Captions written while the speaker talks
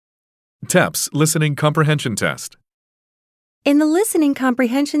TEPS Listening Comprehension Test. In the listening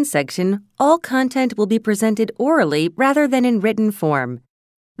comprehension section, all content will be presented orally rather than in written form.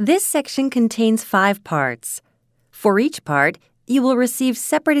 This section contains 5 parts. For each part, you will receive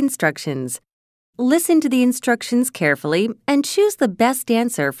separate instructions. Listen to the instructions carefully and choose the best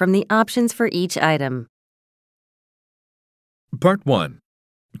answer from the options for each item. Part 1.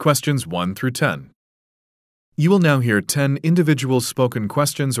 Questions 1 through 10. You will now hear 10 individual spoken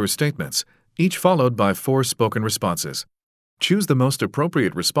questions or statements, each followed by 4 spoken responses. Choose the most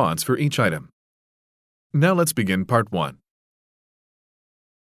appropriate response for each item. Now let's begin Part 1.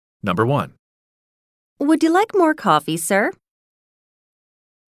 Number 1. Would you like more coffee, sir?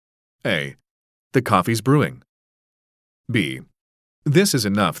 A. The coffee's brewing. B. This is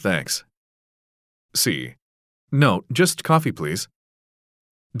enough, thanks. C. No, just coffee, please.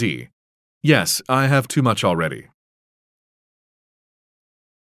 D. Yes, I have too much already.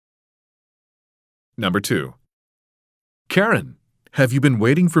 Number 2. Karen, have you been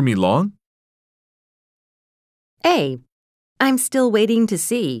waiting for me long? A. I'm still waiting to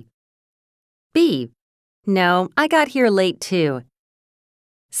see. B. No, I got here late too.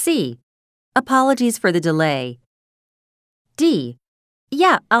 C. Apologies for the delay. D.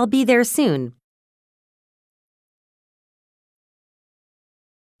 Yeah, I'll be there soon.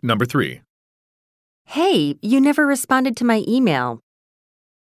 Number 3. Hey, you never responded to my email.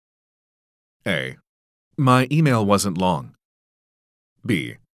 A. My email wasn't long.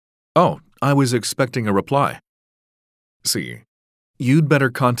 B. Oh, I was expecting a reply. C. You'd better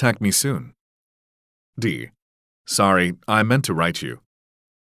contact me soon. D. Sorry, I meant to write you.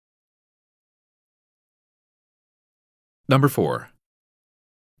 Number 4.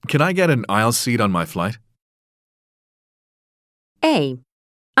 Can I get an aisle seat on my flight? A.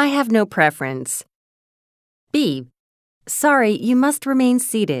 I have no preference. B. Sorry, you must remain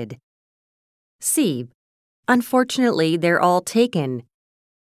seated. C. Unfortunately, they're all taken.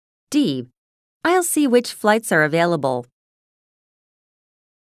 D. I'll see which flights are available.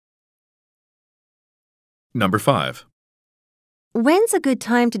 Number 5. When's a good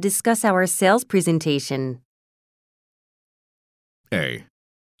time to discuss our sales presentation? A.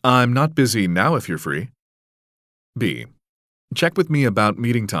 I'm not busy now if you're free. B. Check with me about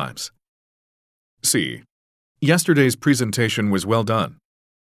meeting times. C. Yesterday's presentation was well done.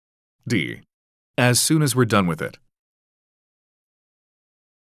 D. As soon as we're done with it.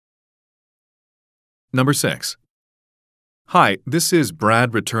 Number 6. Hi, this is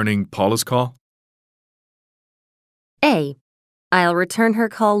Brad returning Paula's call. A. I'll return her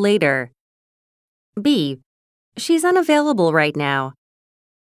call later. B. She's unavailable right now.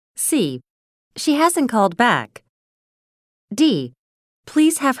 C. She hasn't called back. D.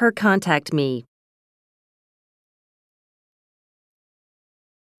 Please have her contact me.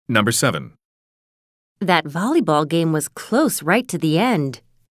 Number 7. That volleyball game was close right to the end.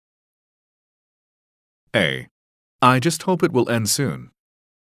 A. I just hope it will end soon.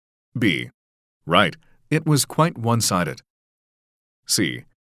 B. Right, it was quite one-sided. C.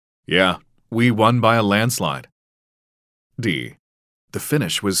 Yeah, we won by a landslide. D. The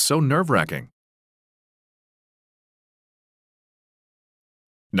finish was so nerve-wracking.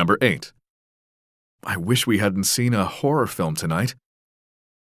 Number 8. I wish we hadn't seen a horror film tonight.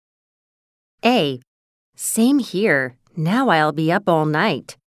 A. Same here. Now I'll be up all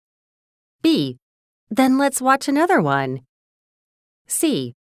night. B. Then let's watch another one.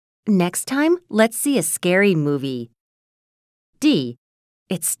 C. Next time, let's see a scary movie. D.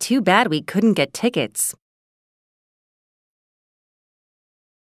 It's too bad we couldn't get tickets.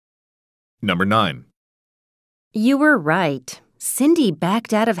 Number 9. You were right. Cindy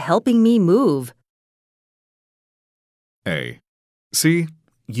backed out of helping me move. A. See,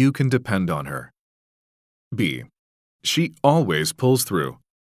 you can depend on her. B. She always pulls through.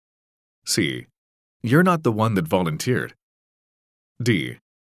 C. You're not the one that volunteered. D.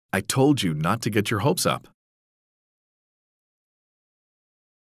 I told you not to get your hopes up.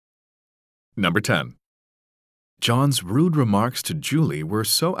 Number 10. John's rude remarks to Julie were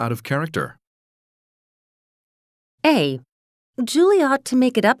so out of character. A. Julie ought to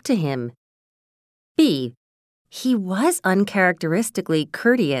make it up to him. B. He was uncharacteristically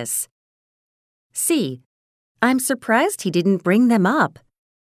courteous. C. I'm surprised he didn't bring them up.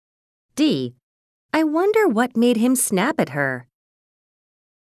 D. I wonder what made him snap at her.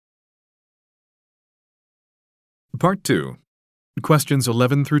 Part 2. Questions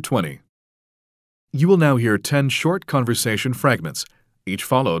 11 through 20. You will now hear 10 short conversation fragments, each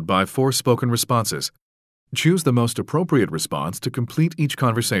followed by 4 spoken responses. Choose the most appropriate response to complete each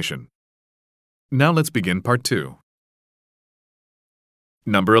conversation. Now let's begin Part 2.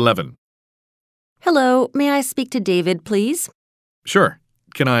 Number 11. Hello, may I speak to David, please? Sure.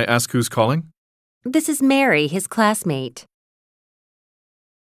 Can I ask who's calling? This is Mary, his classmate.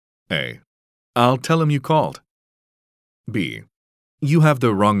 A. I'll tell him you called. B. You have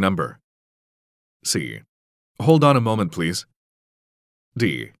the wrong number. C. Hold on a moment, please.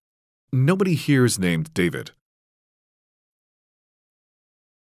 D. Nobody here is named David.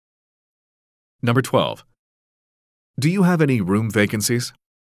 Number 12. Do you have any room vacancies?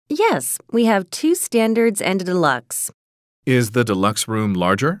 Yes, we have 2 standards and a deluxe. Is the deluxe room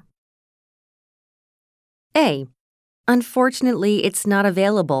larger? A. Unfortunately, it's not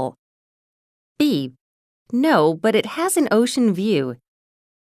available. B. No, but it has an ocean view.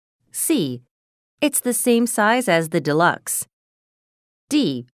 C. It's the same size as the deluxe.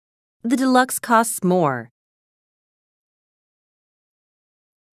 D. The deluxe costs more.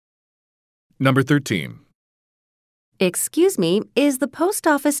 Number 13. Excuse me, is the post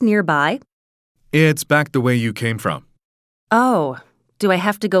office nearby? It's back the way you came from. Oh, do I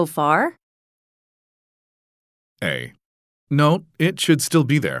have to go far? A. No, it should still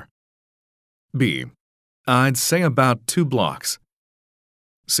be there. B. I'd say about 2 blocks.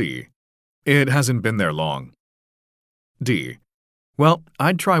 C. It hasn't been there long. D. Well,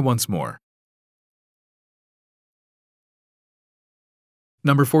 I'd try once more.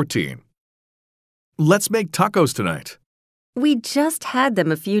 Number 14. Let's make tacos tonight. We just had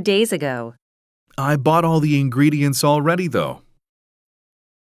them a few days ago. I bought all the ingredients already, though.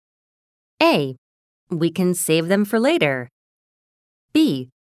 A. We can save them for later. B.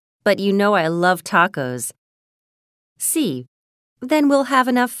 But you know I love tacos. C. Then we'll have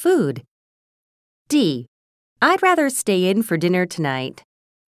enough food. D. I'd rather stay in for dinner tonight.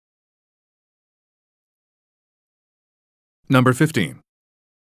 Number 15.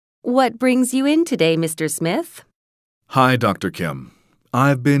 What brings you in today, Mr. Smith? Hi, Dr. Kim.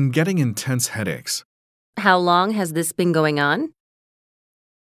 I've been getting intense headaches. How long has this been going on?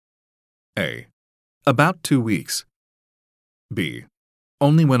 A. About 2 weeks. B.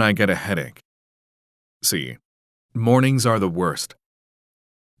 Only when I get a headache. C. Mornings are the worst.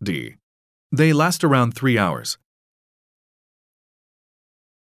 D. They last around 3 hours.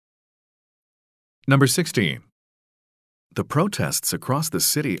 Number 16. The protests across the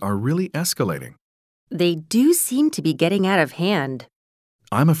city are really escalating. They do seem to be getting out of hand.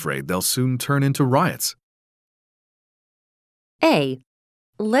 I'm afraid they'll soon turn into riots. A.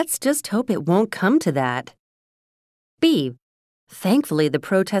 Let's just hope it won't come to that. B. Thankfully, the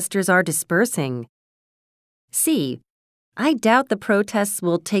protesters are dispersing. C. I doubt the protests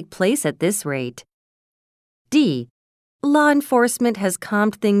will take place at this rate. D. Law enforcement has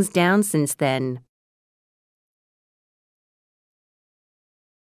calmed things down since then.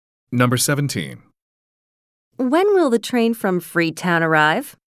 Number 17. When will the train from Freetown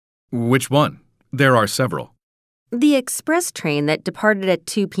arrive? Which one? There are several. The express train that departed at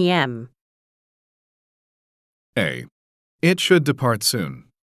 2 p.m. A. It should depart soon.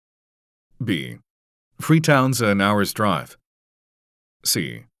 B. Freetown's an hour's drive.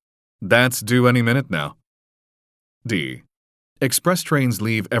 C. That's due any minute now. D. Express trains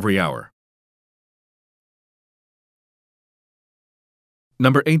leave every hour.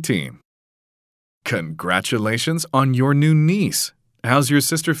 Number 18. Congratulations on your new niece. How's your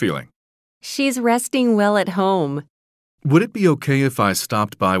sister feeling? She's resting well at home. Would it be okay if I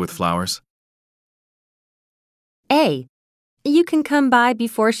stopped by with flowers? A. You can come by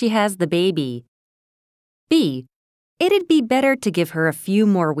before she has the baby. B. It'd be better to give her a few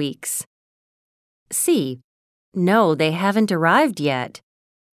more weeks. C. No, they haven't arrived yet.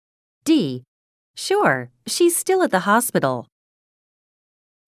 D. Sure, she's still at the hospital.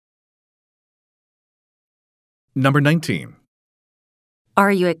 Number 19.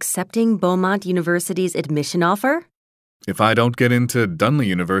 Are you accepting Beaumont University's admission offer? If I don't get into Dunley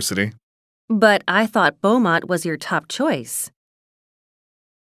University. But I thought Beaumont was your top choice.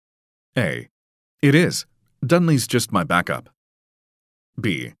 A. It is. Dunley's just my backup.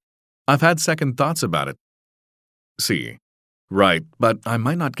 B. I've had second thoughts about it. C. Right, but I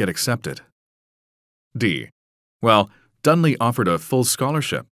might not get accepted. D. Well, Dunley offered a full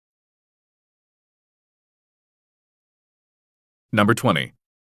scholarship. Number 20.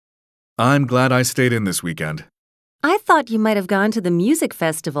 I'm glad I stayed in this weekend. I thought you might have gone to the music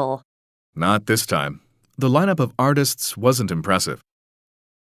festival. Not this time. The lineup of artists wasn't impressive.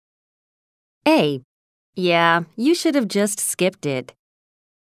 A. Yeah, you should have just skipped it.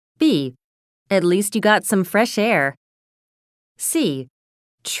 B. At least you got some fresh air. C.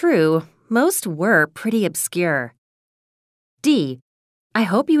 True, most were pretty obscure. D. I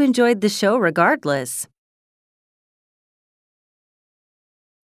hope you enjoyed the show regardless.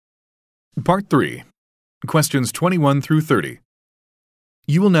 Part 3. Questions 21 through 30.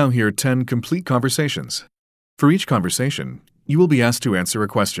 You will now hear 10 complete conversations. For each conversation, you will be asked to answer a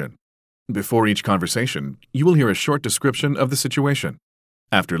question. Before each conversation, you will hear a short description of the situation.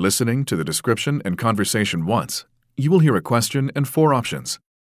 After listening to the description and conversation once, you will hear a question and 4 options.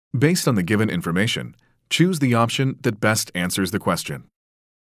 Based on the given information, choose the option that best answers the question.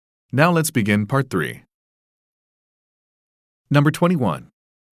 Now let's begin Part 3. Number 21.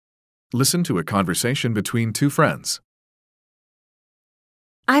 Listen to a conversation between 2 friends.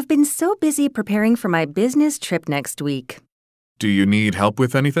 I've been so busy preparing for my business trip next week. Do you need help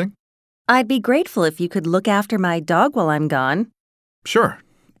with anything? I'd be grateful if you could look after my dog while I'm gone. Sure.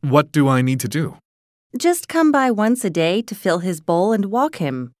 What do I need to do? Just come by once a day to fill his bowl and walk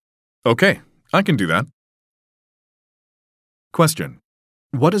him. Okay, I can do that. Question.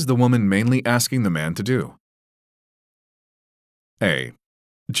 What is the woman mainly asking the man to do? A.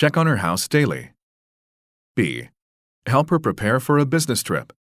 Check on her house daily. B. Help her prepare for a business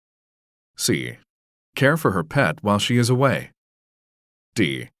trip. C. Care for her pet while she is away.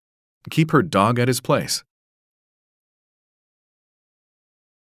 D. Keep her dog at his place.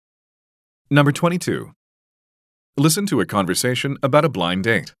 Number 22. Listen to a conversation about a blind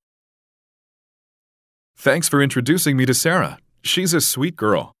date. Thanks for introducing me to Sarah. She's a sweet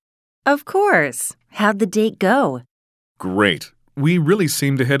girl. Of course. How'd the date go? Great. We really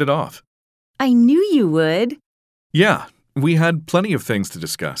seem to hit it off. I knew you would. Yeah, we had plenty of things to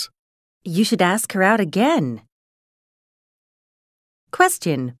discuss. You should ask her out again.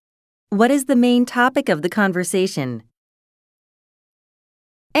 Question. What is the main topic of the conversation?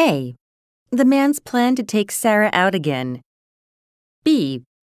 A. The man's plan to take Sarah out again. B.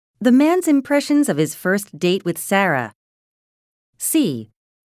 The man's impressions of his first date with Sarah. C.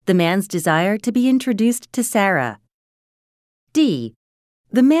 The man's desire to be introduced to Sarah. D.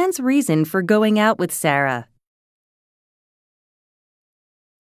 The man's reason for going out with Sarah.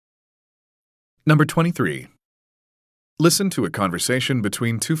 Number 23. Listen to a conversation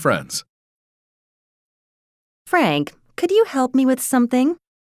between 2 friends. Frank, could you help me with something?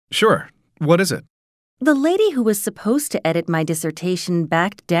 Sure. What is it? The lady who was supposed to edit my dissertation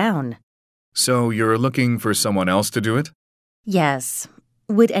backed down. So you're looking for someone else to do it? Yes.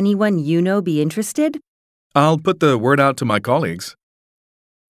 Would anyone you know be interested? I'll put the word out to my colleagues.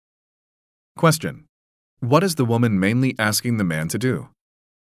 Question. What is the woman mainly asking the man to do?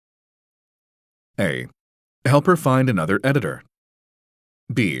 A. Help her find another editor.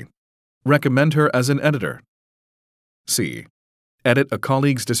 B. Recommend her as an editor. C. Edit a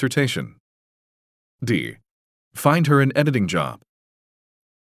colleague's dissertation. D. Find her an editing job.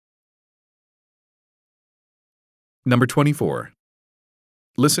 Number 24.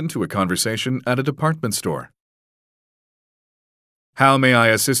 Listen to a conversation at a department store. How may I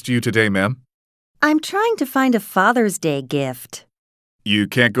assist you today, ma'am? I'm trying to find a Father's Day gift. You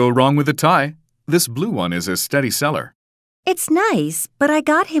can't go wrong with a tie. This blue one is a steady seller. It's nice, but I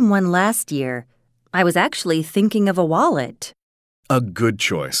got him one last year. I was actually thinking of a wallet. A good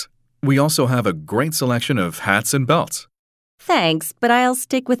choice. We also have a great selection of hats and belts. Thanks, but I'll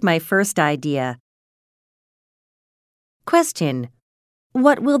stick with my first idea. Question.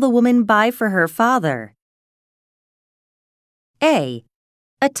 What will the woman buy for her father? A.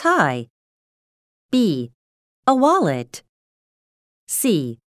 A tie. B. A wallet.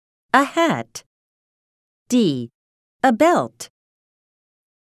 C. A hat. D. A belt.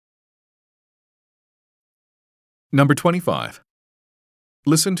 Number 25.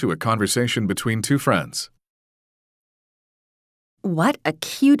 Listen to a conversation between 2 friends. What a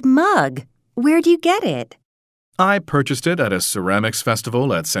cute mug! Where'd you get it? I purchased it at a ceramics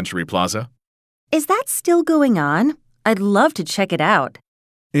festival at Century Plaza. Is that still going on? I'd love to check it out.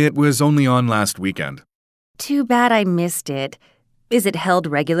 It was only on last weekend. Too bad I missed it. Is it held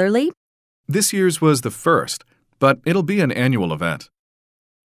regularly? This year's was the first, but it'll be an annual event.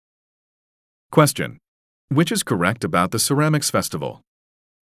 Question. Which is correct about the ceramics festival?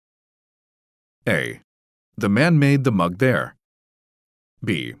 A. The man made the mug there.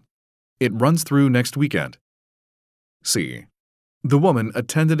 B. It runs through next weekend. C. The woman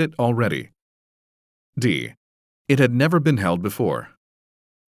attended it already. D. It had never been held before.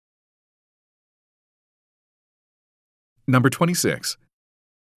 Number 26.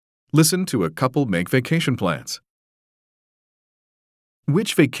 Listen to a couple make vacation plans.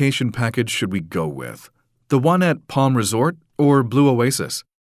 Which vacation package should we go with? The one at Palm Resort or Blue Oasis?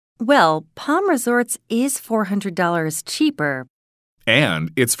 Well, Palm Resorts is $400 cheaper.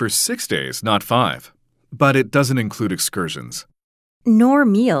 And it's for 6 days, not 5. But it doesn't include excursions. Nor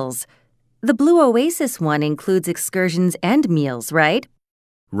meals. The Blue Oasis one includes excursions and meals, right?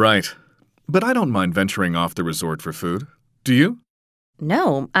 Right. but I don't mind venturing off the resort for food. Do you?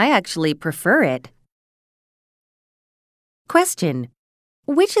 No, I actually prefer it. Question.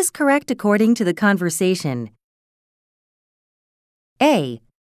 Which is correct according to the conversation? A.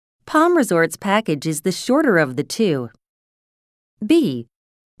 Palm Resort's package is the shorter of the two. B.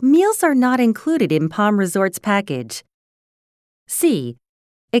 Meals are not included in Palm Resort's package. C.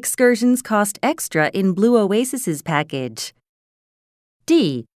 Excursions cost extra in Blue Oasis's package.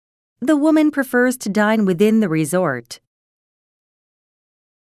 D. The woman prefers to dine within the resort.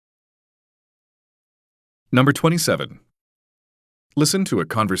 Number 27. Listen to a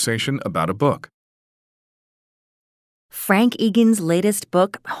conversation about a book. Frank Egan's latest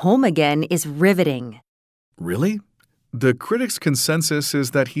book, Home Again, is riveting. Really? The critics' consensus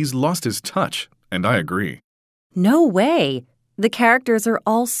is that he's lost his touch, and I agree. No way! The characters are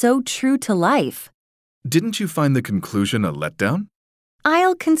all so true to life. Didn't you find the conclusion a letdown?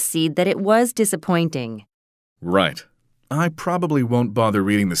 I'll concede that it was disappointing. Right. I probably won't bother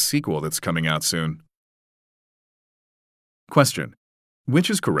reading the sequel that's coming out soon. Question. Which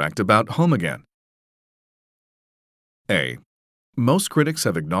is correct about Home Again? A. Most critics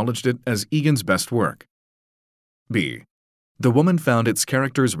have acknowledged it as Egan's best work. B. The woman found its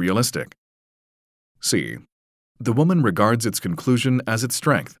characters realistic. C. The woman regards its conclusion as its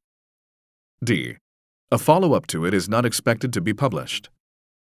strength. D. A follow-up to it is not expected to be published.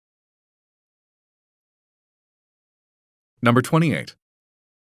 Number 28.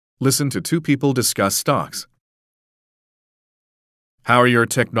 Listen to two people discuss stocks. How are your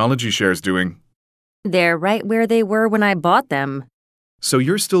technology shares doing? They're right where they were when I bought them. So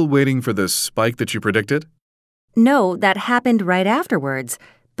you're still waiting for the spike that you predicted? No, that happened right afterwards,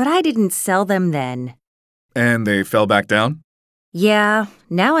 but I didn't sell them then. And they fell back down? Yeah,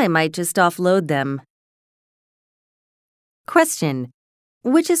 now I might just offload them. Question.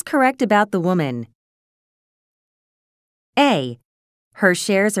 Which is correct about the woman? A. Her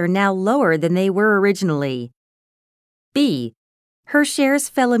shares are now lower than they were originally. B. Her shares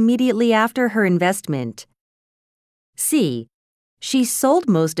fell immediately after her investment. C. She sold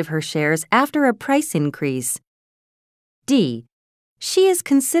most of her shares after a price increase. D. She is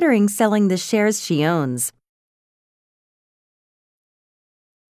considering selling the shares she owns.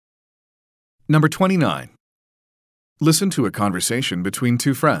 Number 29. Listen to a conversation between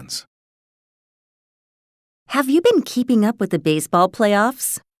two friends. Have you been keeping up with the baseball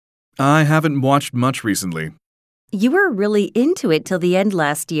playoffs? I haven't watched much recently. You were really into it till the end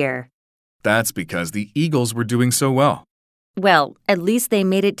last year. That's because the Eagles were doing so well. Well, at least they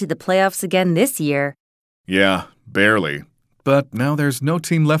made it to the playoffs again this year. Yeah, barely. But now there's no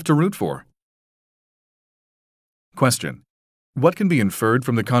team left to root for. Question. What can be inferred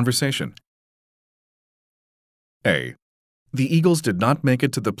from the conversation? A. The Eagles did not make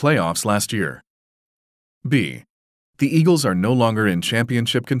it to the playoffs last year. B. The Eagles are no longer in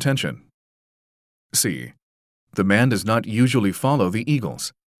championship contention. C. The man does not usually follow the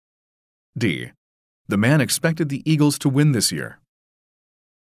Eagles. D. The man expected the Eagles to win this year.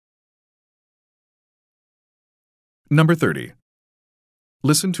 Number 30.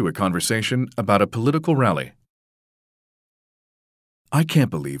 Listen to a conversation about a political rally. I can't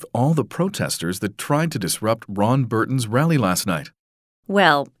believe all the protesters that tried to disrupt Ron Burton's rally last night.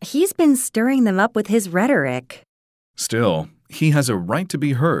 Well, he's been stirring them up with his rhetoric. Still, he has a right to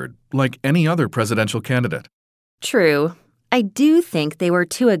be heard, like any other presidential candidate. True. I do think they were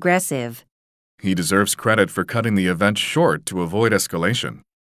too aggressive. He deserves credit for cutting the event short to avoid escalation.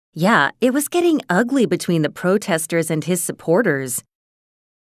 Yeah, it was getting ugly between the protesters and his supporters.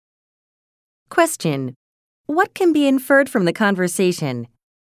 Question. What can be inferred from the conversation?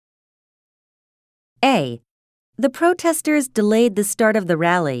 A. The protesters delayed the start of the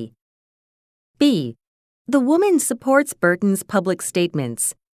rally. B. The woman supports Burton's public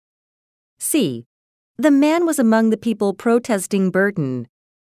statements. C. The man was among the people protesting Burton.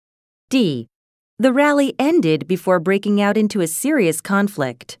 D. The rally ended before breaking out into a serious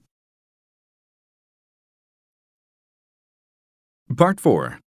conflict. Part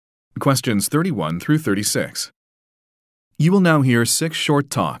 4. Questions 31 through 36. You will now hear 6 short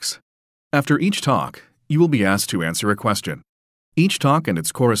talks. After each talk, you will be asked to answer a question. Each talk and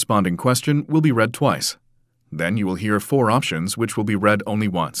its corresponding question will be read twice. Then you will hear 4 options which will be read only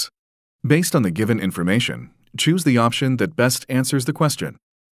once. Based on the given information, choose the option that best answers the question.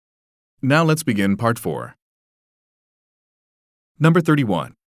 Now let's begin Part 4. Number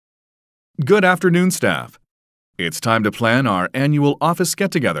 31. Good afternoon, staff. It's time to plan our annual office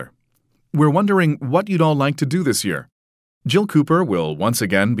get-together. We're wondering what you'd all like to do this year. Jill Cooper will once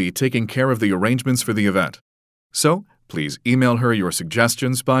again be taking care of the arrangements for the event. So, please email her your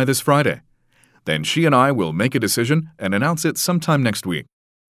suggestions by this Friday. Then she and I will make a decision and announce it sometime next week.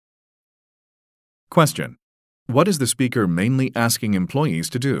 Question: what is the speaker mainly asking employees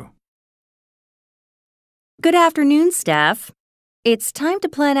to do? Good afternoon, staff. It's time to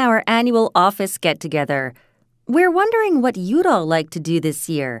plan our annual office get-together. We're wondering what you'd all like to do this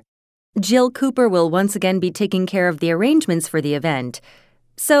year. Jill Cooper will once again be taking care of the arrangements for the event,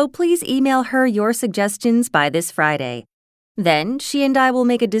 so please email her your suggestions by this Friday. Then she and I will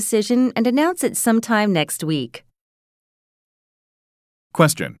make a decision and announce it sometime next week.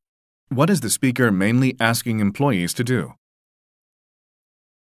 Question: what is the speaker mainly asking employees to do?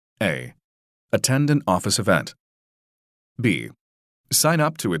 A. Attend an office event. B. Sign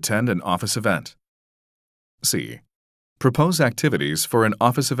up to attend an office event. C. Propose activities for an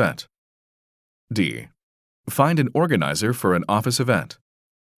office event. D. Find an organizer for an office event.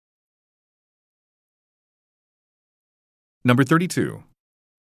 Number 32.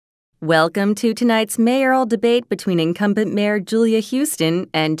 Welcome to tonight's mayoral debate between incumbent Mayor Julia Houston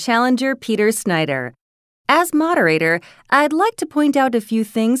and challenger Peter Snyder. As moderator, I'd like to point out a few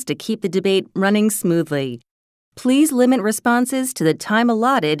things to keep the debate running smoothly. Please limit responses to the time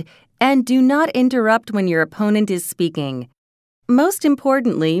allotted and do not interrupt when your opponent is speaking. Most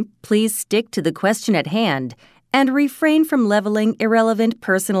importantly, please stick to the question at hand and refrain from leveling irrelevant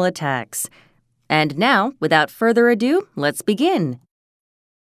personal attacks. And now, without further ado, let's begin.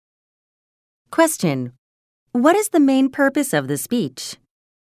 Question: what is the main purpose of the speech?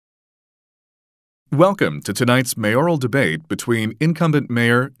 Welcome to tonight's mayoral debate between incumbent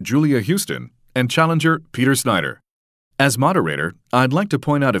Mayor Julia Houston and challenger Peter Snyder. As moderator, I'd like to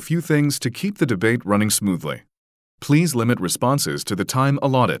point out a few things to keep the debate running smoothly. Please limit responses to the time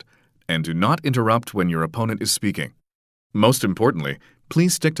allotted and do not interrupt when your opponent is speaking. Most importantly,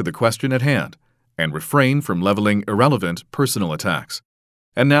 please stick to the question at hand and refrain from leveling irrelevant personal attacks.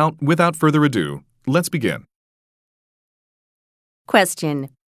 And now, without further ado, let's begin. Question: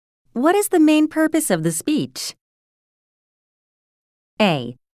 what is the main purpose of the speech?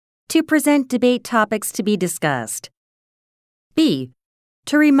 A. To present debate topics to be discussed. B.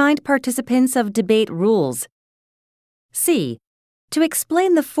 To remind participants of debate rules. C. To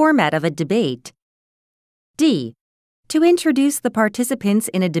explain the format of a debate. D. To introduce the participants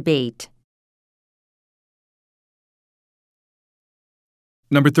in a debate.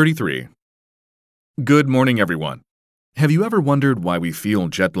 Number 33. Good morning, everyone. Have you ever wondered why we feel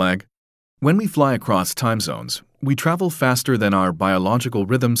jet lag? When we fly across time zones, we travel faster than our biological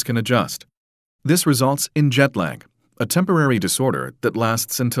rhythms can adjust. This results in jet lag, a temporary disorder that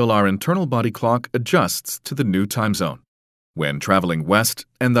lasts until our internal body clock adjusts to the new time zone. When traveling west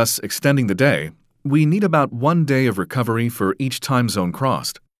and thus extending the day, we need about 1 day of recovery for each time zone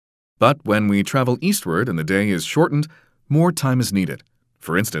crossed. But when we travel eastward and the day is shortened, more time is needed.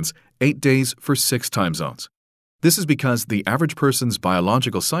 For instance, 8 days for 6 time zones. This is because the average person's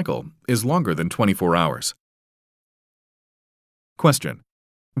biological cycle is longer than 24 hours. Question: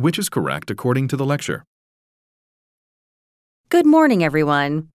 which is correct according to the lecture? Good morning,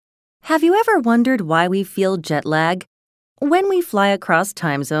 everyone. Have you ever wondered why we feel jet lag? When we fly across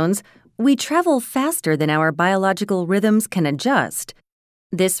time zones, we travel faster than our biological rhythms can adjust.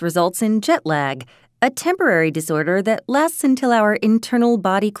 This results in jet lag, a temporary disorder that lasts until our internal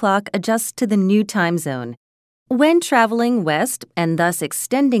body clock adjusts to the new time zone. When traveling west and thus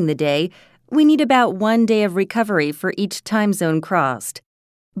extending the day, we need about 1 day of recovery for each time zone crossed.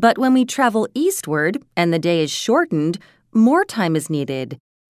 But when we travel eastward and the day is shortened, more time is needed.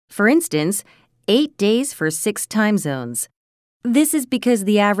 For instance, 8 days for 6 time zones. This is because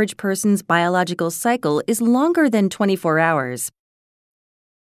the average person's biological cycle is longer than 24 hours.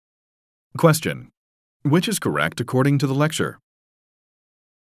 Question: which is correct according to the lecture?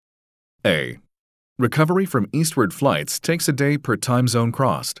 A. Recovery from eastward flights takes a day per time zone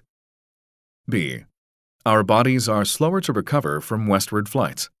crossed. B. Our bodies are slower to recover from westward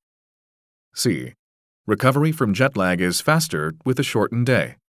flights. C. Recovery from jet lag is faster with a shortened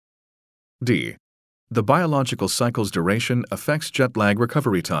day. D. The biological cycle's duration affects jet lag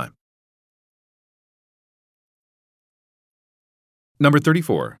recovery time. Number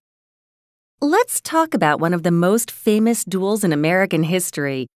 34. Let's talk about one of the most famous duels in American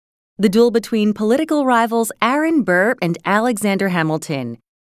history, the duel between political rivals Aaron Burr and Alexander Hamilton.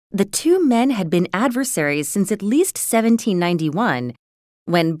 The two men had been adversaries since at least 1791,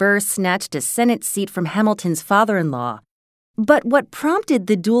 when Burr snatched a Senate seat from Hamilton's father-in-law. But what prompted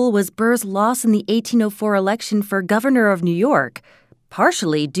the duel was Burr's loss in the 1804 election for governor of New York,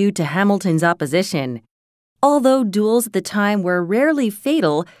 partially due to Hamilton's opposition. Although duels at the time were rarely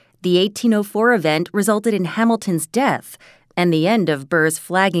fatal, the 1804 event resulted in Hamilton's death, and the end of Burr's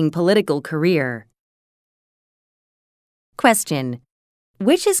flagging political career. Question: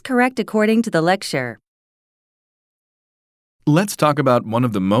 which is correct according to the lecture? Let's talk about one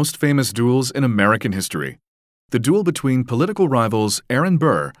of the most famous duels in American history, the duel between political rivals Aaron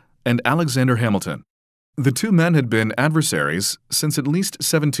Burr and Alexander Hamilton. The two men had been adversaries since at least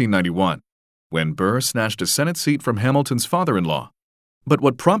 1791, when Burr snatched a Senate seat from Hamilton's father-in-law. But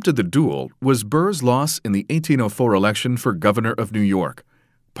what prompted the duel was Burr's loss in the 1804 election for governor of New York,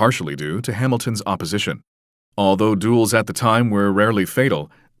 partially due to Hamilton's opposition. Although duels at the time were rarely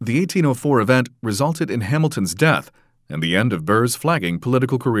fatal, the 1804 event resulted in Hamilton's death and the end of Burr's flagging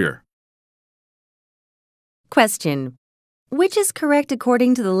political career. Question: which is correct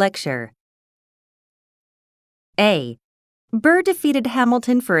according to the lecture? A. Burr defeated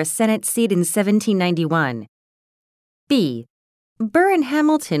Hamilton for a Senate seat in 1791. B. Burr and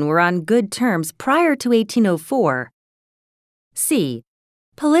Hamilton were on good terms prior to 1804. C.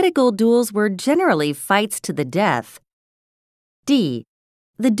 Political duels were generally fights to the death. D.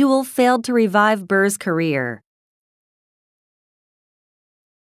 The duel failed to revive Burr's career.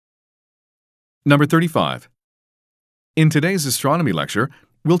 Number 35. In today's astronomy lecture,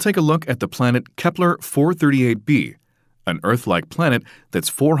 we'll take a look at the planet Kepler 438b, an Earth-like planet that's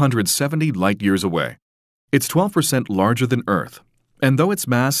 470 light-years away. It's 12% larger than Earth, and though its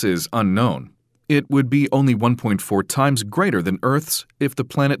mass is unknown, it would be only 1.4 times greater than Earth's if the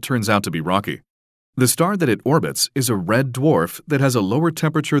planet turns out to be rocky. The star that it orbits is a red dwarf that has a lower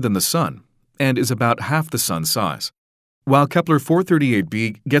temperature than the Sun and is about half the Sun's size. While Kepler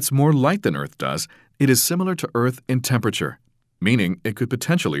 438b gets more light than Earth does, it is similar to Earth in temperature, meaning it could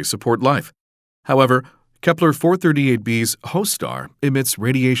potentially support life. However, Kepler 438b's host star emits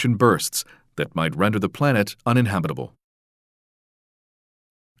radiation bursts that might render the planet uninhabitable.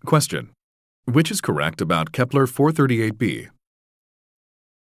 Question: which is correct about Kepler 438b?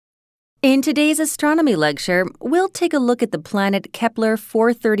 In today's astronomy lecture, we'll take a look at the planet Kepler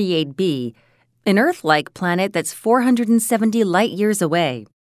 438b, an Earth-like planet that's 470 light-years away.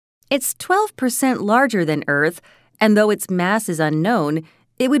 It's 12% larger than Earth, and though its mass is unknown,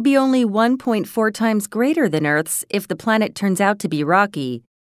 it would be only 1.4 times greater than Earth's if the planet turns out to be rocky.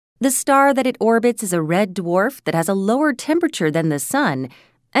 The star that it orbits is a red dwarf that has a lower temperature than the Sun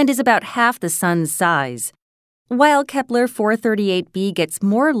and is about half the Sun's size. While Kepler 438b gets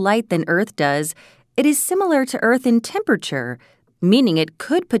more light than Earth does, it is similar to Earth in temperature, meaning it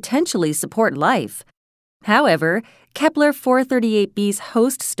could potentially support life. However, Kepler 438b's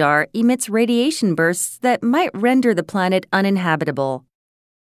host star emits radiation bursts that might render the planet uninhabitable.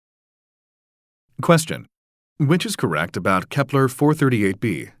 Question: which is correct about Kepler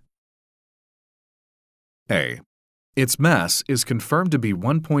 438b? A. Its mass is confirmed to be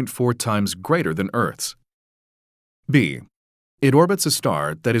 1.4 times greater than Earth's. B. It orbits a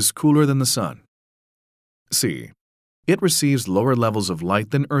star that is cooler than the Sun. C. It receives lower levels of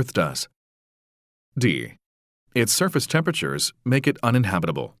light than Earth does. D. Its surface temperatures make it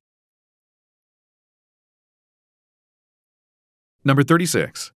uninhabitable. Number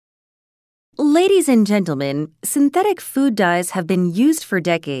 36. Ladies and gentlemen, synthetic food dyes have been used for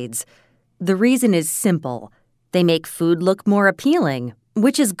decades. The reason is simple. They make food look more appealing,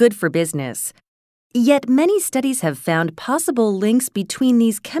 which is good for business. Yet many studies have found possible links between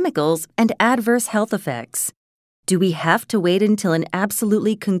these chemicals and adverse health effects. Do we have to wait until an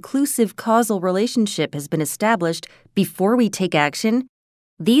absolutely conclusive causal relationship has been established before we take action?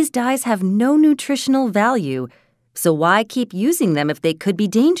 These dyes have no nutritional value, so why keep using them if they could be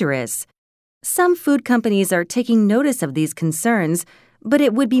dangerous? Some food companies are taking notice of these concerns, but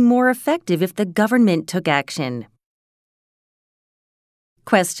it would be more effective if the government took action.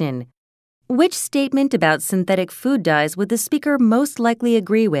 Question: which statement about synthetic food dyes would the speaker most likely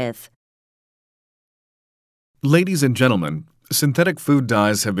agree with? Ladies and gentlemen, synthetic food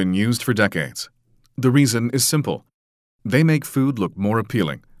dyes have been used for decades. The reason is simple. They make food look more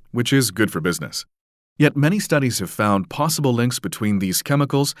appealing, which is good for business. Yet many studies have found possible links between these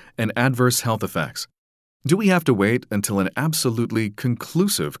chemicals and adverse health effects. Do we have to wait until an absolutely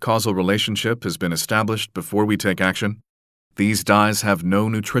conclusive causal relationship has been established before we take action? These dyes have no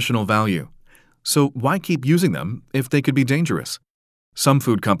nutritional value. So why keep using them if they could be dangerous? Some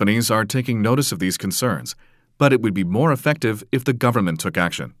food companies are taking notice of these concerns, but it would be more effective if the government took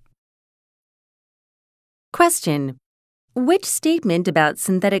action. Question: which statement about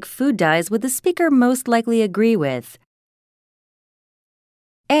synthetic food dyes would the speaker most likely agree with?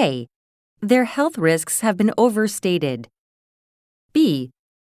 A. Their health risks have been overstated. B.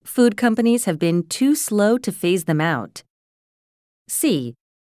 Food companies have been too slow to phase them out. C.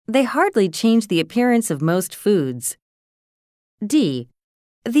 They hardly change the appearance of most foods. D.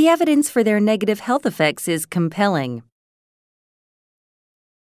 The evidence for their negative health effects is compelling.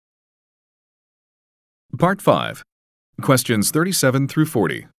 Part 5. Questions 37 through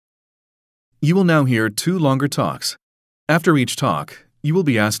 40. You will now hear 2 longer talks. After each talk, you will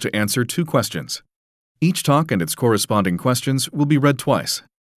be asked to answer 2 questions. Each talk and its corresponding questions will be read twice.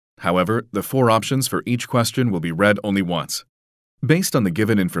 However, the 4 options for each question will be read only once. Based on the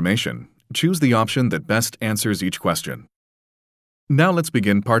given information, choose the option that best answers each question. Now let's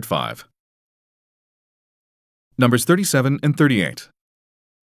begin Part 5. Numbers 37 and 38.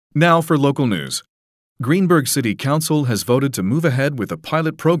 Now for local news. Greenburgh City Council has voted to move ahead with a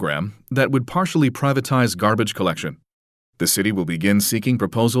pilot program that would partially privatize garbage collection. The city will begin seeking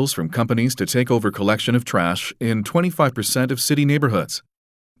proposals from companies to take over collection of trash in 25% of city neighborhoods.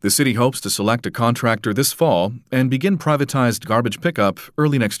 The city hopes to select a contractor this fall and begin privatized garbage pickup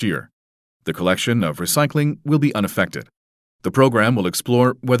early next year. The collection of recycling will be unaffected. The program will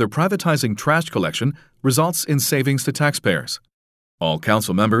explore whether privatizing trash collection results in savings to taxpayers. All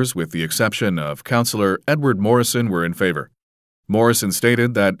council members, with the exception of Councillor Edward Morrison, were in favor. Morrison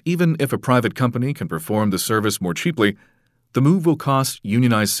stated that even if a private company can perform the service more cheaply, the move will cost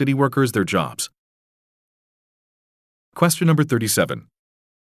unionized city workers their jobs. Question number 37.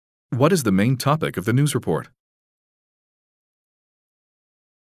 What is the main topic of the news report?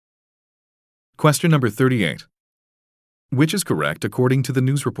 Question number 38. Which is correct according to the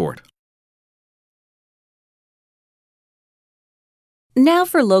news report? Now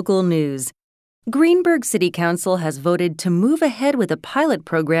for local news. Greenburgh City Council has voted to move ahead with a pilot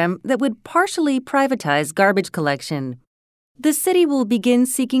program that would partially privatize garbage collection. The city will begin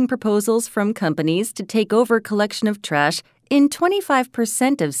seeking proposals from companies to take over collection of trash in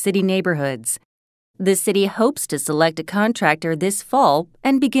 25% of city neighborhoods. The city hopes to select a contractor this fall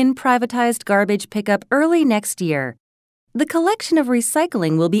and begin privatized garbage pickup early next year. The collection of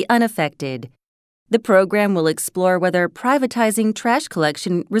recycling will be unaffected. The program will explore whether privatizing trash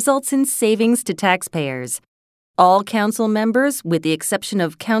collection results in savings to taxpayers. All council members, with the exception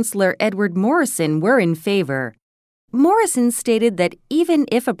of Councillor Edward Morrison, were in favor. Morrison stated that even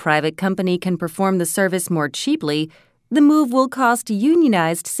if a private company can perform the service more cheaply, the move will cost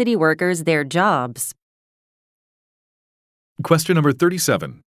unionized city workers their jobs. Question number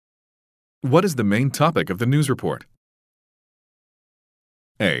 37. What is the main topic of the news report?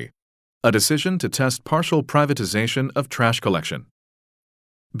 A. A decision to test partial privatization of trash collection.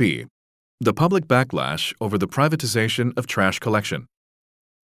 B. The public backlash over the privatization of trash collection.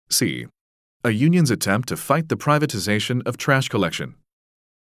 C. A union's attempt to fight the privatization of trash collection.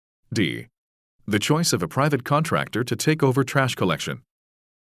 D. The choice of a private contractor to take over trash collection.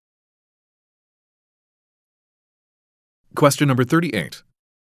 Question number 38.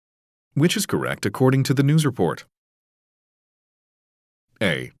 Which is correct according to the news report?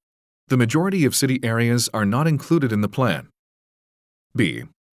 A. The majority of city areas are not included in the plan. B.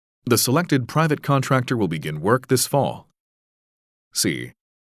 The selected private contractor will begin work this fall. C.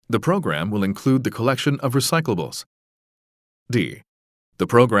 The program will include the collection of recyclables. D. The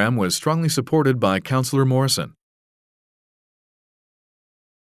program was strongly supported by Councillor Morrison.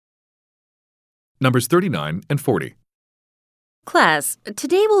 Numbers 39 and 40. Class,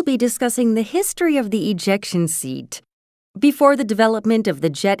 today we'll be discussing the history of the ejection seat. Before the development of the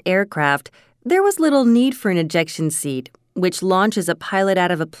jet aircraft, there was little need for an ejection seat, which launches a pilot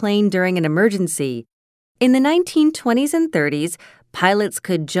out of a plane during an emergency. In the 1920s and 30s, pilots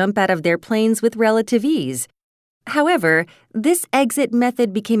could jump out of their planes with relative ease. However, this exit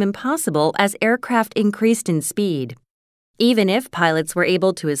method became impossible as aircraft increased in speed. Even if pilots were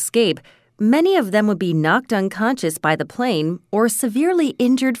able to escape, many of them would be knocked unconscious by the plane or severely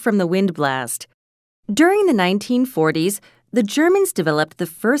injured from the wind blast. During the 1940s, the Germans developed the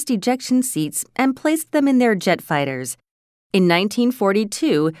first ejection seats and placed them in their jet fighters. In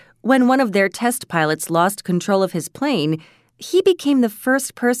 1942, when one of their test pilots lost control of his plane, he became the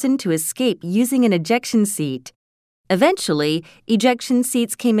first person to escape using an ejection seat. Eventually, ejection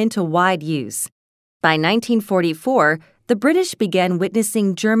seats came into wide use. By 1944, the British began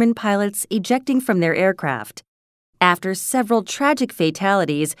witnessing German pilots ejecting from their aircraft. After several tragic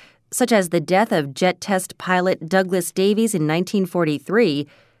fatalities, such as the death of jet test pilot Douglas Davies in 1943,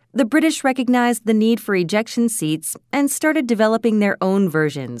 the British recognized the need for ejection seats and started developing their own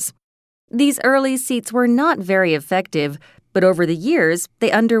versions. These early seats were not very effective, but over the years,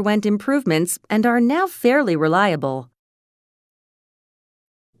 they underwent improvements and are now fairly reliable.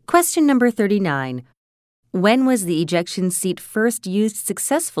 Question number 39. When was the ejection seat first used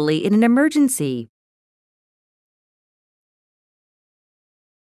successfully in an emergency?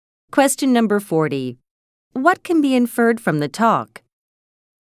 Question number 40. What can be inferred from the talk?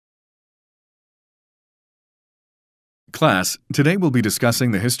 Class, today we'll be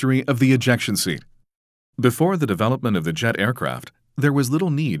discussing the history of the ejection seat. Before the development of the jet aircraft, there was little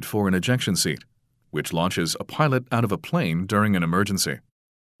need for an ejection seat, which launches a pilot out of a plane during an emergency.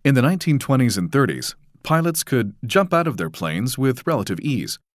 In the 1920s and 30s, pilots could jump out of their planes with relative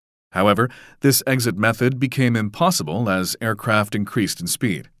ease. However, this exit method became impossible as aircraft increased in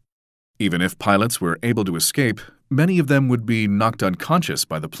speed. Even if pilots were able to escape, many of them would be knocked unconscious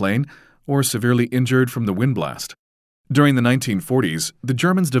by the plane or severely injured from the wind blast. During the 1940s, the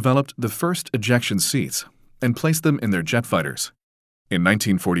Germans developed the first ejection seats and placed them in their jet fighters. In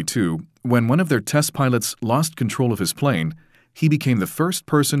 1942, when one of their test pilots lost control of his plane, he became the first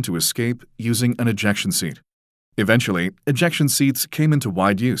person to escape using an ejection seat. Eventually, ejection seats came into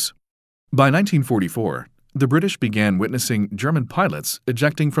wide use. By 1944, the British began witnessing German pilots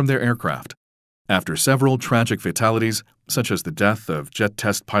ejecting from their aircraft. After several tragic fatalities, such as the death of jet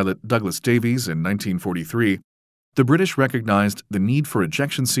test pilot Douglas Davies in 1943, the British recognized the need for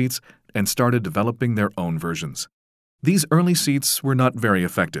ejection seats and started developing their own versions. These early seats were not very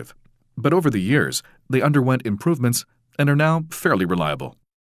effective, but over the years, they underwent improvements and are now fairly reliable.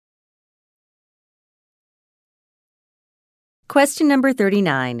 Question number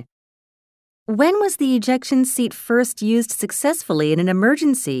 39. When was the ejection seat first used successfully in an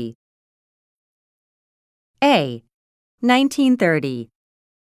emergency? A. 1930.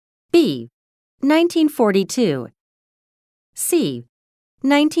 B. 1942. C.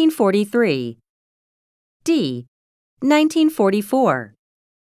 1943. D. 1944.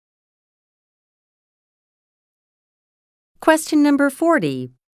 Question number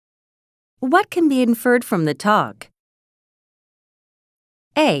 40. What can be inferred from the talk?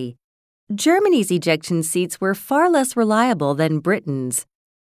 A. Germany's ejection seats were far less reliable than Britain's.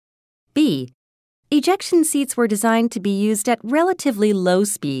 B. Ejection seats were designed to be used at relatively low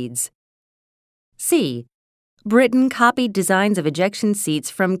speeds. C. Britain copied designs of ejection seats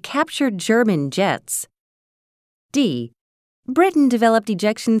from captured German jets. D. Britain developed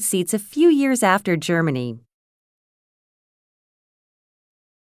ejection seats a few years after Germany.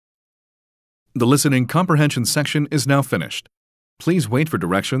 The listening comprehension section is now finished. Please wait for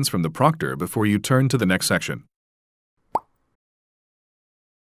directions from the proctor before you turn to the next section.